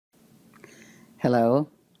Hello,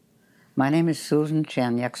 my name is Susan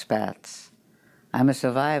Cernyak-Spatz. I'm a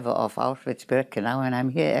survivor of Auschwitz-Birkenau, and I'm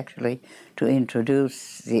here actually to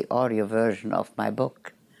introduce the audio version of my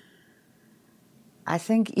book. I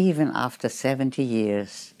think even after 70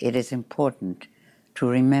 years, it is important to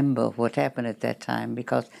remember what happened at that time,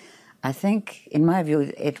 because I think, in my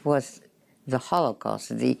view, it was the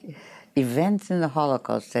Holocaust, the events in the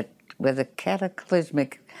Holocaust that were the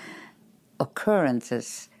cataclysmic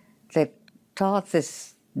occurrences that taught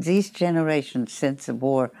these generations since the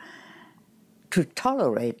war to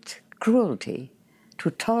tolerate cruelty,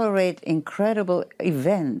 to tolerate incredible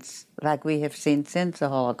events like we have seen since the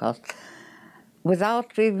Holocaust,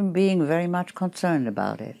 without even being very much concerned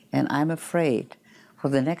about it. And I'm afraid for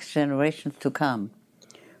the next generations to come,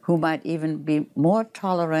 who might even be more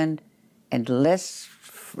tolerant and less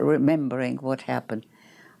remembering what happened.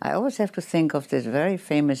 I always have to think of this very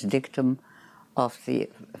famous dictum of the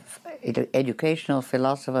educational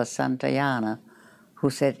philosopher Santayana, who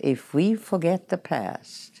said, if we forget the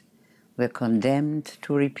past, we're condemned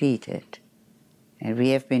to repeat it. And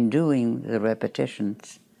we have been doing the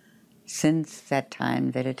repetitions since that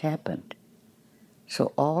time that it happened.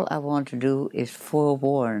 So all I want to do is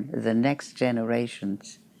forewarn the next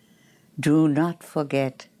generations. Do not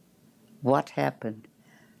forget what happened.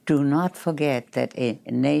 Do not forget that a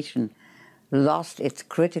nation lost its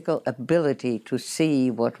critical ability to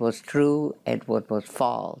see what was true and what was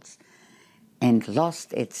false, and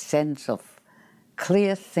lost its sense of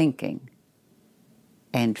clear thinking,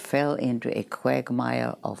 and fell into a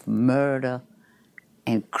quagmire of murder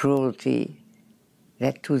and cruelty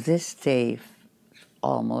that to this day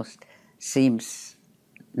almost seems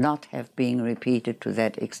not have been repeated to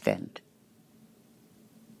that extent.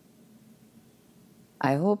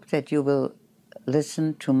 I hope that you will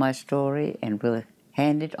listen to my story and will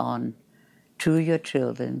hand it on to your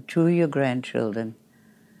children, to your grandchildren,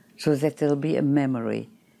 so that there'll be a memory,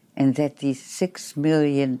 and that these 6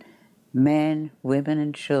 million men, women,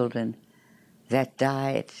 and children that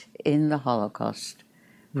died in the Holocaust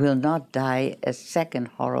will not die a second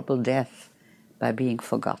horrible death by being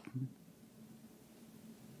forgotten.